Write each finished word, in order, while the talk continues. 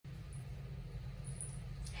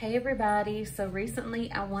Hey everybody, so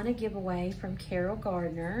recently I won a giveaway from Carol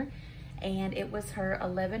Gardner and it was her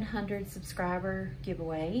 1100 subscriber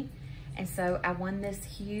giveaway. And so I won this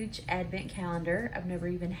huge advent calendar. I've never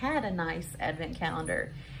even had a nice advent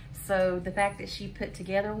calendar. So the fact that she put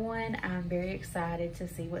together one, I'm very excited to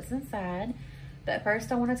see what's inside. But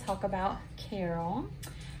first I want to talk about Carol.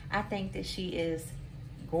 I think that she is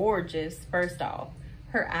gorgeous, first off.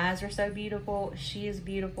 Her eyes are so beautiful. She is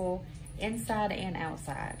beautiful inside and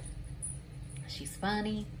outside. She's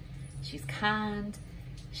funny, she's kind,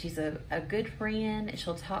 she's a good friend.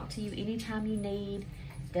 She'll talk to you anytime you need.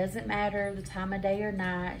 Doesn't matter the time of day or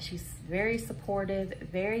night. She's very supportive,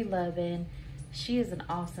 very loving. She is an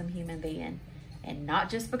awesome human being. And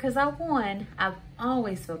not just because I won, I've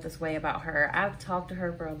always felt this way about her. I've talked to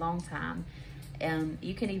her for a long time.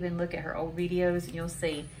 You can even look at her old videos and you'll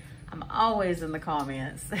see I'm always in the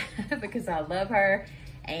comments because I love her.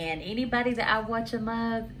 And anybody that I watch and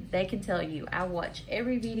love, they can tell you I watch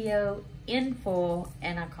every video in full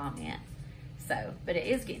and I comment. So, but it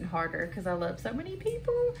is getting harder because I love so many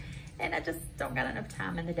people and I just don't got enough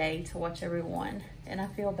time in the day to watch everyone. And I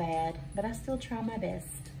feel bad, but I still try my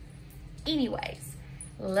best. Anyways,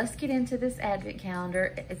 let's get into this advent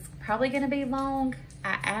calendar. It's probably gonna be long.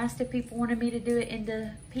 I asked if people wanted me to do it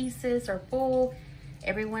into pieces or full.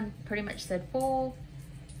 Everyone pretty much said full.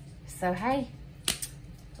 So hey,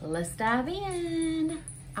 let's dive in.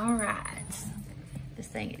 All right, this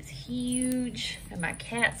thing is huge and my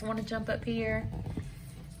cats want to jump up here.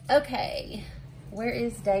 Okay, where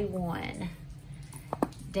is day one?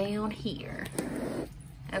 Down here.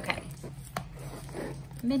 Okay,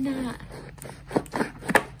 midnight.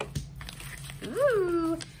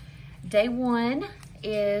 Ooh, day one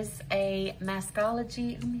is a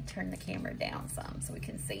Maskology. Let me turn the camera down some so we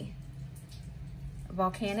can see.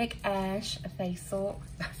 Volcanic Ash facial.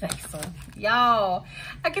 Y'all,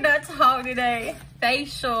 I cannot talk today.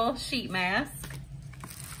 Facial sheet mask.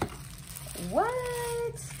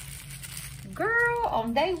 What? Girl,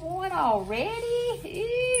 on day one already?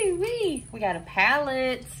 Ew-wee. We got a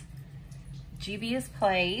palette. Juvia's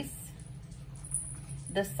Place.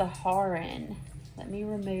 The Saharan. Let me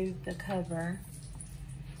remove the cover.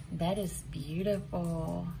 That is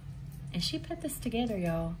beautiful. And she put this together,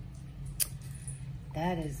 y'all.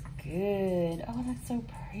 That is good. Oh, that's so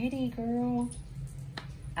pretty, girl.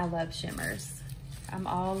 I love shimmers. I'm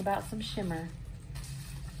all about some shimmer.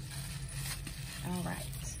 All right.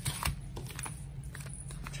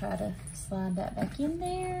 Try to slide that back in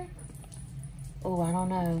there. Oh, I don't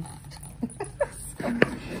know.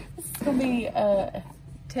 This is gonna be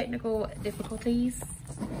technical difficulties.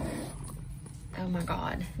 Oh my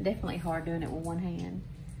God, definitely hard doing it with one hand.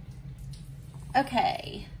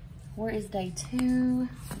 Okay. Where is day two?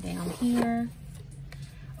 Down here.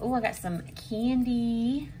 Oh, I got some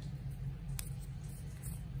candy.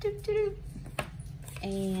 Doop, doop, doop.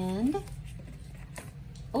 And,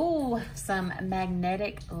 oh, some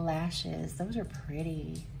magnetic lashes. Those are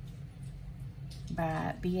pretty.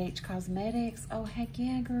 By BH Cosmetics. Oh, heck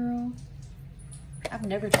yeah, girl. I've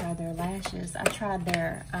never tried their lashes. I tried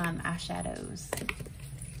their eyeshadows.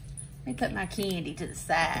 Let me put my candy to the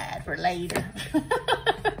side for later.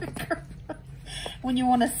 When you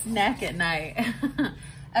want to snack at night.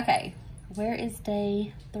 Okay, where is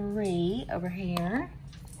day three? Over here.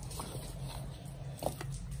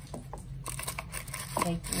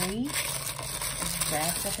 Day three is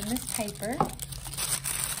wrapped up in this paper.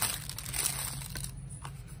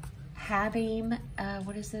 High Beam,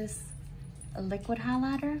 what is this? A liquid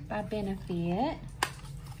highlighter by Benefit.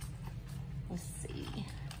 Let's see.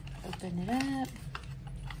 Open it up.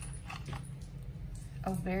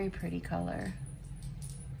 Oh, very pretty color.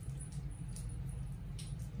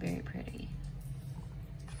 Very pretty.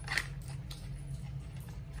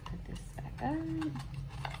 Put this back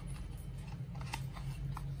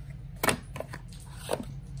up.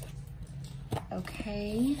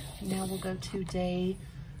 Okay, now we'll go to day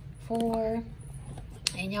four.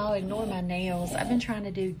 And y'all ignore my nails. I've been trying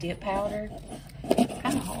to do dip powder. It's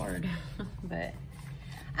kind of hard, but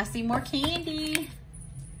I see more candy.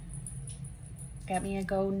 Got me a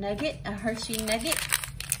gold nugget, a Hershey nugget.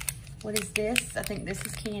 What is this? I think this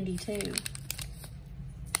is candy too.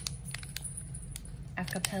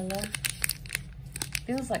 Acapella.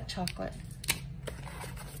 Feels like chocolate.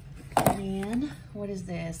 And then, what is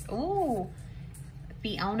this? Ooh,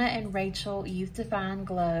 Fiona and Rachel Youth Define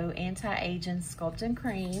Glow Anti-Aging Sculpting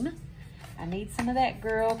Cream. I need some of that,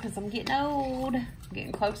 girl, because I'm getting old. I'm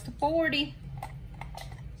getting close to 40.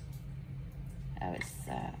 Oh, it's,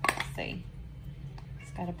 let's see. It's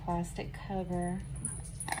got a plastic cover.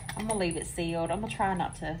 I'm gonna leave it sealed. I'm gonna try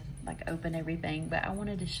not to like open everything, but I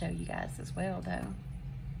wanted to show you guys as well though.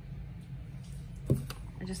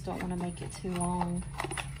 I just don't want to make it too long.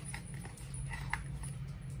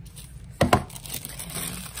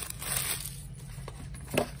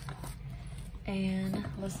 And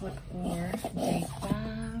let's look for day 5.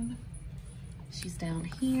 She's down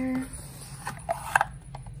here. I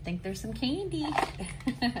think there's some candy.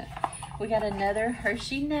 We got another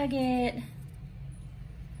Hershey Nugget.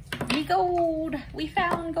 We gold. We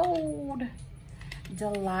found gold.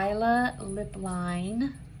 Delilah lip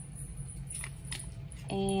line.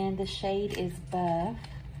 And the shade is Buff.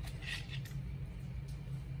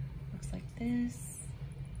 Looks like this.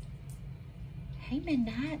 Hey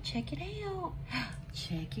Midnight, check it out.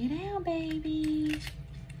 Check it out, baby.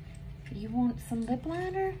 You want some lip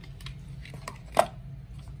liner?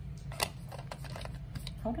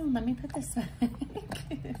 Hold on, let me put this back.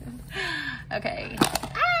 Okay.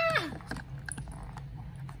 Ah!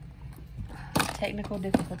 Technical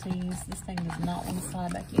difficulties. This thing does not want to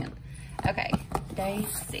slide back in. Okay, day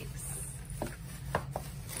 6.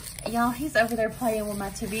 Y'all, he's over there playing with my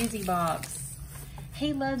Tavizi box.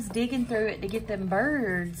 He loves digging through it to get them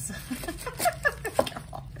birds. Gosh.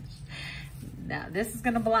 Now, this is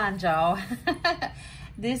gonna blind y'all.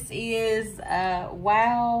 This is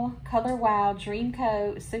Wow, Color Wow Dream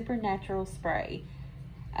Coat Supernatural Spray.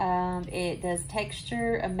 It does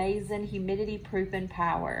texture, amazing, humidity proof and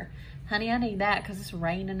power. Honey, I need that because it's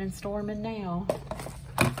raining and storming now.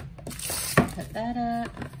 Put that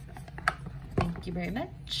up. Thank you very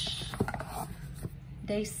much.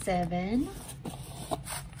 Day 7.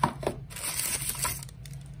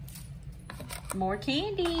 More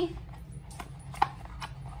candy.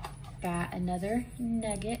 Got another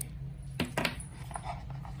nugget.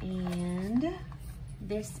 And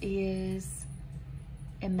this is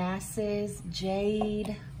Amasis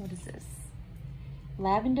Jade. What is this?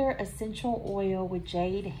 Lavender essential oil with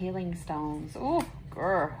jade healing stones. Oh,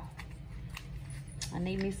 girl. I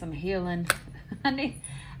need me some healing. I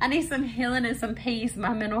need some healing and some peace.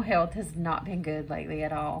 My mental health has not been good lately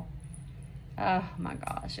at all. Oh my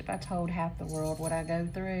gosh, if I told half the world what I go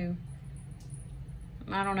through,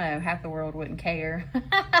 I don't know, half the world wouldn't care.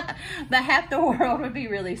 But half the world would be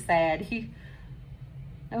really sad.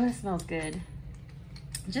 Oh, it smells good.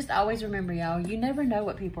 Just always remember, y'all, you never know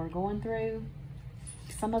what people are going through.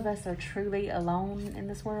 Some of us are truly alone in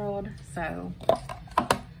this world, so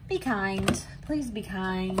be kind. Please be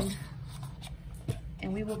kind.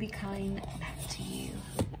 And we will be kind back to you.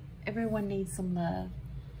 Everyone needs some love.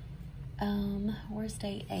 Where's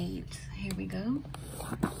day 8? Here we go.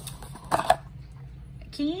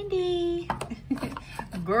 Candy.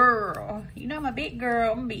 Girl, you know I'm a big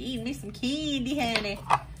girl. I'm gonna be eating me some candy, honey,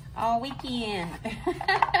 all weekend.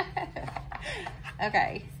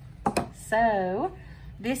 Okay, so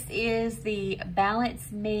this is the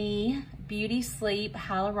Balance Me Beauty Sleep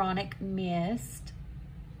Hyaluronic Mist.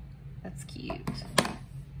 That's cute.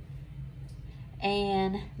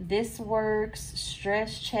 And This Works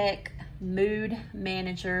Stress Check Mood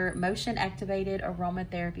Manager Motion Activated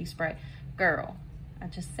Aromatherapy Spray. Girl, I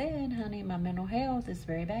just said, honey, my mental health is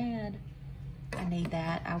very bad. I need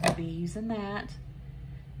that. I will be using that.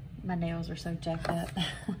 My nails are so jacked up.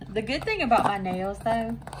 The good thing about my nails,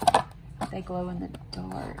 though, they glow in the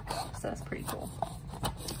dark. So that's pretty cool.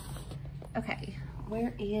 Okay,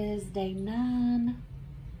 where is day 9?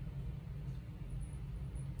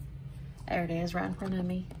 There it is, right in front of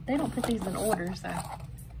me. They don't put these in order, so.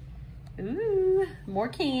 Ooh, more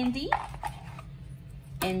candy.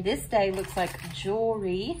 And this day looks like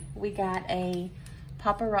jewelry. We got a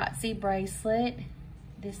paparazzi bracelet.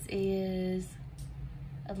 This is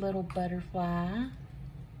a little butterfly.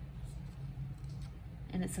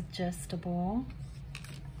 And it's adjustable.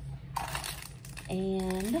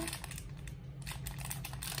 And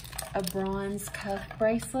a bronze cuff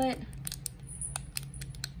bracelet.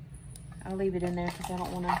 I'll leave it in there because I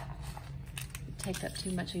don't want to take up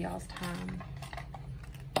too much of y'all's time.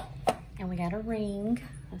 And we got a ring.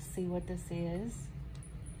 Let's see what this is.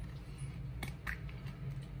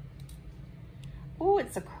 Oh,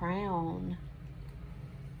 it's a crown.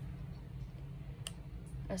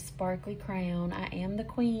 A sparkly crown. I am the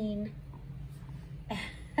queen.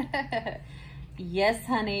 Yes,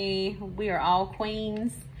 honey. We are all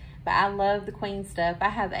queens. But I love the queen stuff. I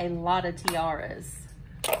have a lot of tiaras.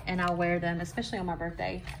 And I'll wear them, especially on my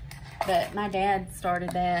birthday. But my dad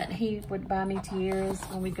started that. He would buy me tiaras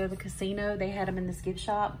when we go to the casino. They had them in this gift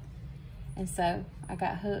shop. And so I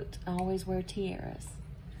got hooked. I always wear tiaras.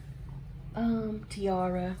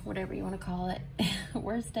 Tiara, whatever you want to call it.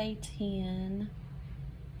 Where's day 10?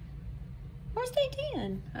 Where's day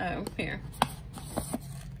 10? Oh, here.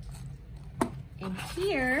 And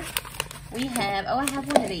here we have, oh, I have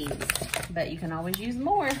one of these, but you can always use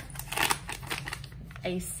more.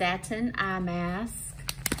 A satin eye mask.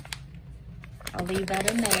 I'll leave that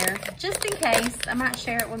in there just in case. I might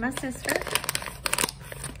share it with my sister.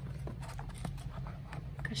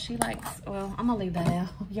 Cause she likes, well, I'm gonna leave that out,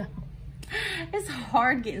 y'all. It's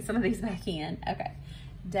hard getting some of these back in. Okay,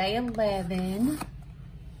 day 11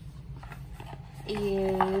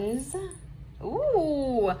 is,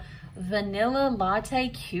 ooh, vanilla latte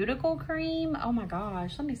cuticle cream. Oh my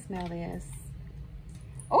gosh, let me smell this.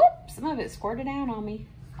 Oops, some of it squirted out on me.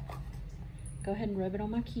 Go ahead and rub it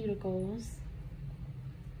on my cuticles.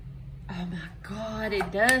 Oh my God,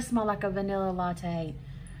 it does smell like a vanilla latte.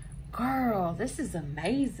 Girl, this is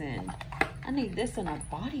amazing. I need this in a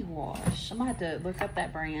body wash. I'm gonna have to look up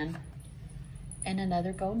that brand. And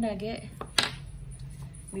another gold nugget.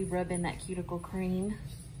 We rub in that cuticle cream.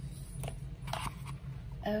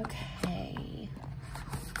 Okay.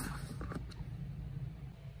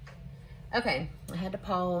 Okay, I had to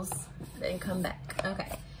pause, then come back.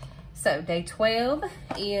 Okay, so day 12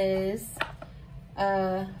 is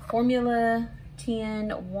Formula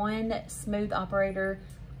 10 One Smooth Operator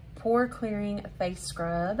Pore Clearing Face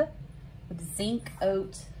Scrub with zinc,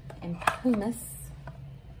 oat, and pumice.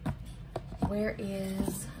 Where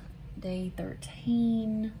is day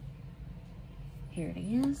 13? Here it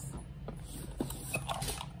is.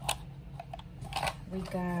 We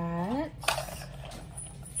got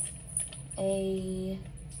a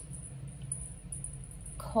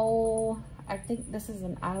Kohl, I think this is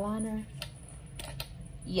an eyeliner.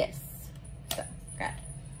 Yes, so got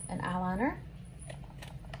an eyeliner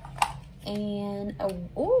and a,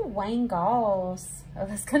 ooh, Wayne Gauss. Oh,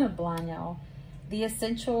 that's kind of blind, y'all. The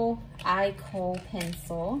Essential Eye Kohl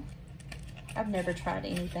Pencil. I've never tried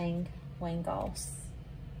anything Wayne Gauss,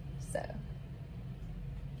 so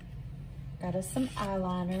got us some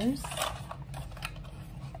eyeliners.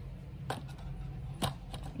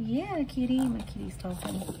 Yeah, kitty, my kitty's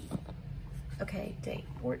talking. Okay, day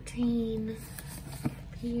 14 up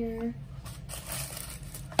here.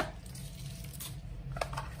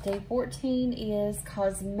 Day 14 is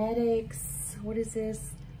cosmetics. What is this?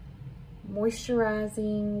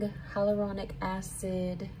 Moisturizing hyaluronic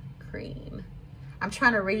acid cream. I'm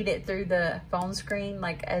trying to read it through the phone screen,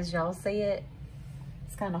 like as y'all see it.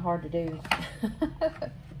 It's kind of hard to do.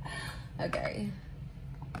 Okay.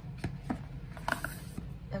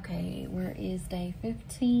 Okay, where is day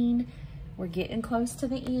 15? We're getting close to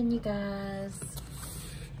the end, you guys.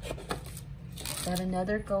 Got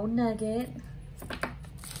another gold nugget.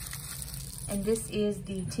 And this is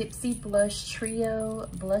the Tipsy Blush Trio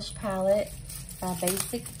Blush Palette by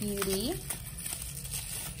Basic Beauty.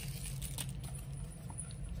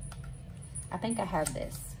 I think I have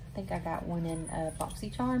this. I think I got one in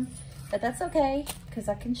BoxyCharm, but that's okay, because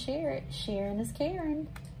I can share it. Sharing is caring.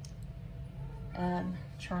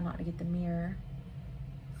 Try not to get the mirror.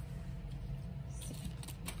 Let's see.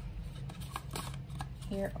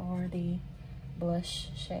 Here are the blush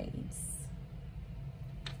shades.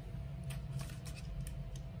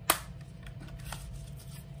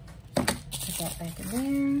 Put that back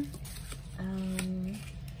in there.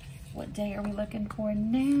 What day are we looking for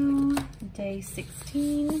now? Day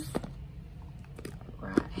 16.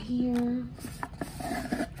 Right here.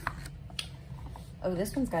 Oh,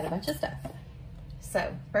 this one's got a bunch of stuff.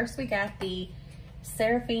 So first we got the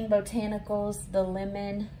Seraphine Botanicals, the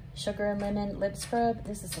lemon, sugar and lemon lip scrub.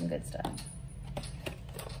 This is some good stuff.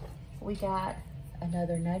 We got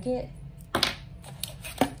another nugget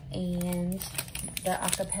and the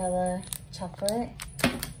Acapella chocolate.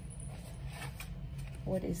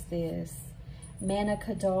 What is this? Manna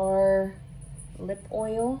Kadar lip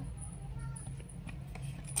oil.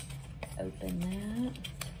 Open that.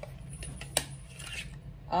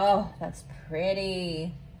 Oh, that's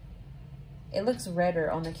pretty. It looks redder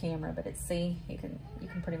on the camera, but it's, see, you can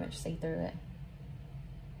pretty much see through it.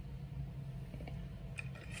 Yeah.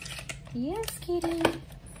 Yes, kitty.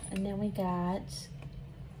 And then we got,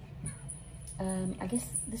 I guess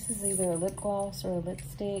this is either a lip gloss or a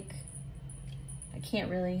lipstick. I can't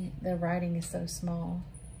really, the writing is so small.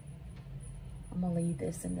 I'm gonna leave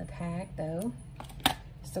this in the pack though,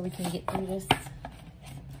 so we can get through this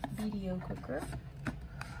video quicker.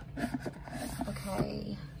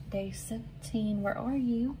 Okay, day 17, where are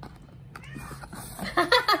you?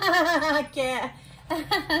 Cat.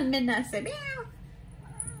 Midnight said meow.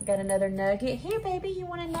 Got another nugget. Here, baby, you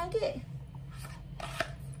want a nugget?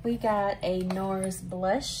 We got a NARS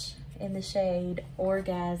blush in the shade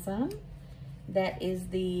Orgasm. That is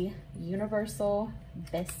the Universal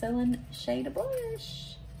Best-Selling Shade of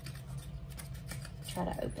Blush. Try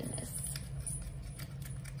to open this.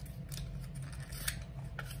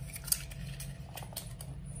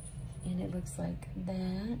 And it looks like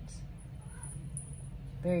that.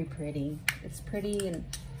 Very pretty. It's pretty and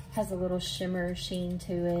has a little shimmer sheen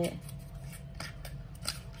to it.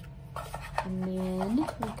 And then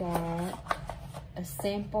we got a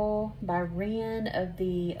sample by Ren of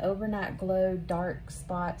the Overnight Glow Dark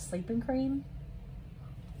Spot Sleeping Cream.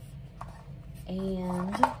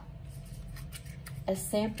 And a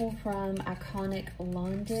sample from Iconic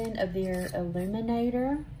London of their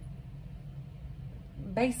Illuminator.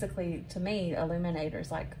 Basically, to me, Illuminator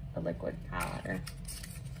is like a liquid highlighter.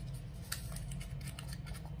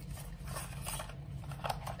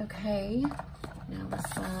 Okay, now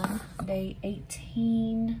let's find day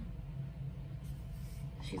 18.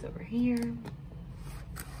 She's over here.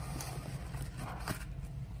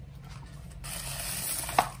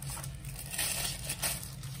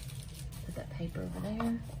 Put that paper over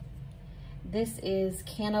there. This is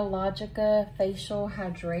Canalogica Facial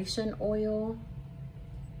Hydration Oil.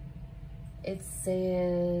 It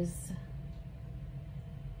says,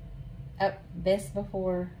 oh, best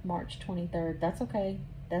before March 23rd. That's okay.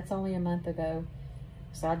 That's only a month ago.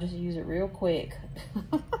 So I just use it real quick.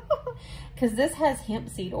 Because this has hemp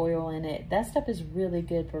seed oil in it. That stuff is really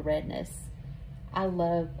good for redness. I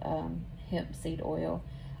love hemp seed oil.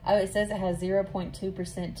 Oh, it says it has 0.2%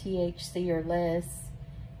 THC or less.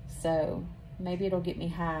 So maybe it'll get me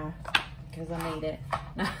high because I need it.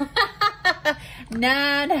 No,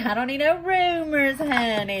 I don't need no rumors,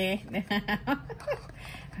 honey. I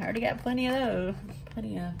already got plenty of those.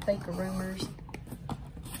 Plenty of fake rumors.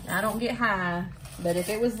 I don't get high, but if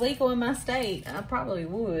it was legal in my state, I probably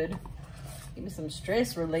would. Give me some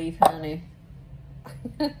stress relief, honey.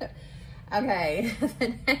 Okay,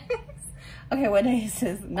 okay, what day is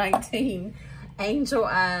this? 19. Angel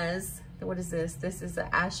Eyes. What is this? This is an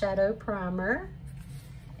eyeshadow primer,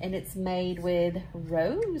 and it's made with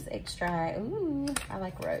rose extract. Ooh, I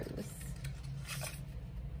like rose.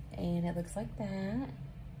 And it looks like that.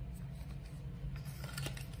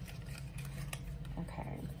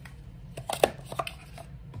 Okay.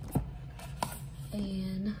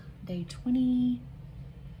 And day 20.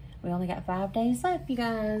 We only got 5 days left, you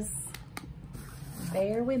guys.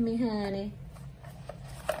 Bear with me, honey.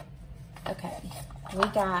 Okay, we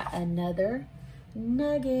got another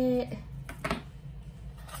nugget.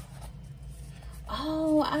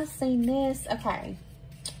 Oh, I've seen this. Okay,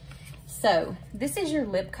 so this is your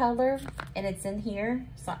lip color, and it's in here.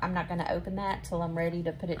 So I'm not gonna open that till I'm ready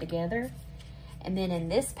to put it together. And then in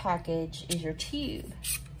this package is your tube.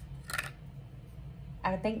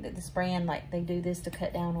 I think that this brand, like, they do this to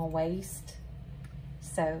cut down on waste.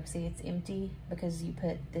 So, see, it's empty because you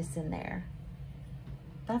put this in there.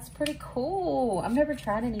 That's pretty cool. I've never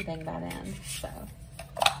tried anything by them, so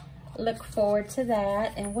look forward to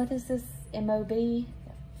that. And what is this? MOB?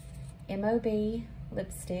 MOB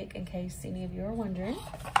lipstick, in case any of you are wondering.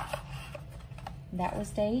 That was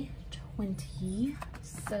day 20.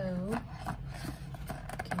 So,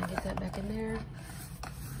 can I get that back in there?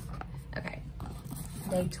 Okay.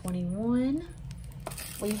 Day 21,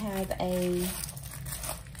 we have a,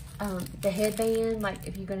 the headband, like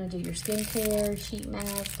if you're gonna do your skincare, sheet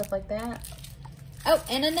mask, stuff like that. Oh,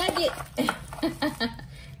 and a nugget.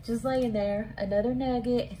 Just laying there, another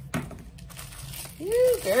nugget.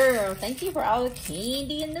 Ooh, girl, thank you for all the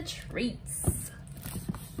candy and the treats.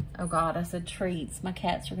 Oh God, I said treats. My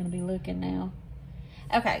cats are gonna be looking now.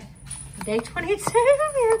 Okay, day 22,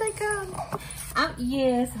 here they come.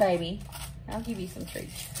 Yes, baby. I'll give you some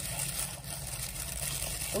treats.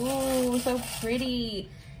 Ooh, so pretty.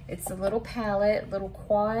 It's a little palette, little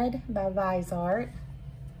quad by Viseart,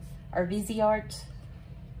 or Viseart.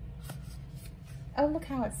 Oh, look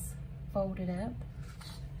how it's folded up.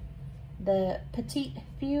 The Petite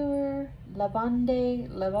Fleur Lavande,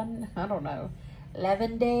 I don't know.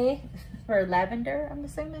 Lavande, or lavender, I'm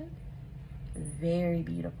assuming. Very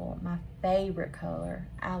beautiful. My favorite color.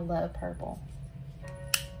 I love purple.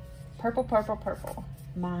 Purple, purple, purple.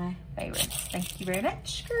 My favorite. Thank you very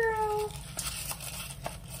much, girl.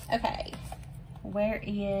 Okay. Where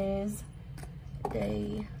is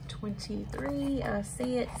day 23? I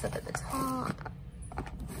see it. It's up at the top.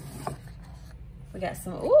 We got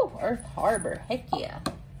some, ooh, Earth Harbor. Heck yeah.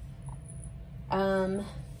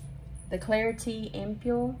 The Clarity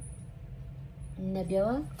Ampule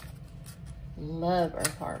Nebula. Love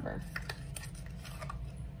Earth Harbor.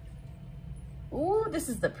 Ooh, this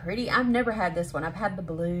is the pretty. I've never had this one. I've had the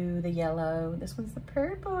blue, the yellow. This one's the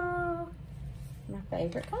purple. My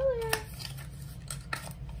favorite color.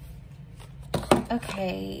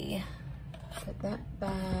 Okay, put that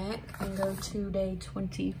back and go to day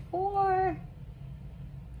 24.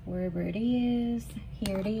 Wherever it is,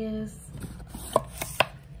 here it is.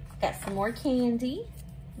 Got some more candy,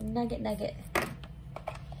 nugget.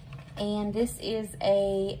 And this is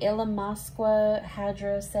a Illamasqua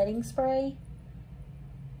Hydra Setting Spray.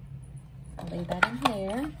 I'll leave that in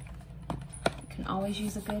there. You can always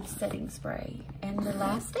use a good setting spray. And the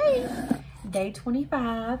last day, day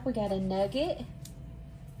 25, we got a nugget,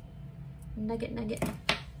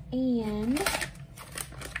 and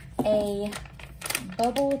a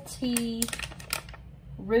bubble tea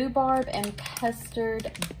rhubarb and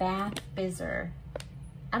custard bath fizzer.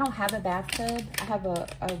 I don't have a bathtub. I have a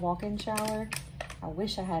walk-in shower. I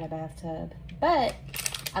wish I had a bathtub, but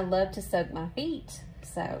I love to soak my feet,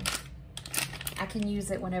 so I can use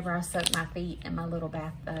it whenever I soak my feet in my little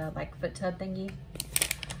bath, like foot tub thingy.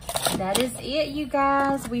 That is it, you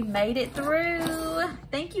guys. We made it through.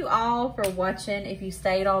 Thank you all for watching. If you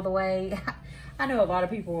stayed all the way, I know a lot of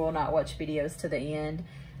people will not watch videos to the end.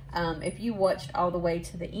 If you watched all the way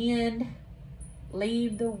to the end,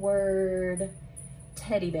 leave the word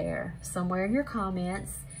teddy bear somewhere in your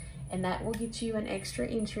comments, and that will get you an extra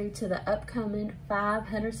entry to the upcoming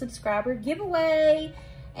 500 subscriber giveaway.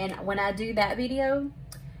 And when I do that video,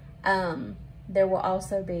 there will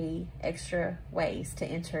also be extra ways to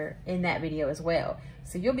enter in that video as well.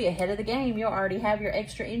 So you'll be ahead of the game. You'll already have your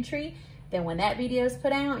extra entry. Then when that video is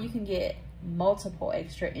put out, you can get multiple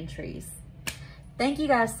extra entries. Thank you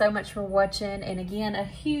guys so much for watching. And again, a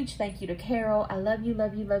huge thank you to Carol. I love you,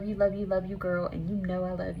 love you, love you, love you, love you, girl. And you know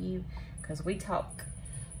I love you because we talk.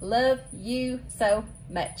 Love you so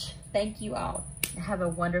much. Thank you all. Have a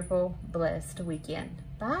wonderful, blessed weekend.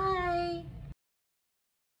 Bye.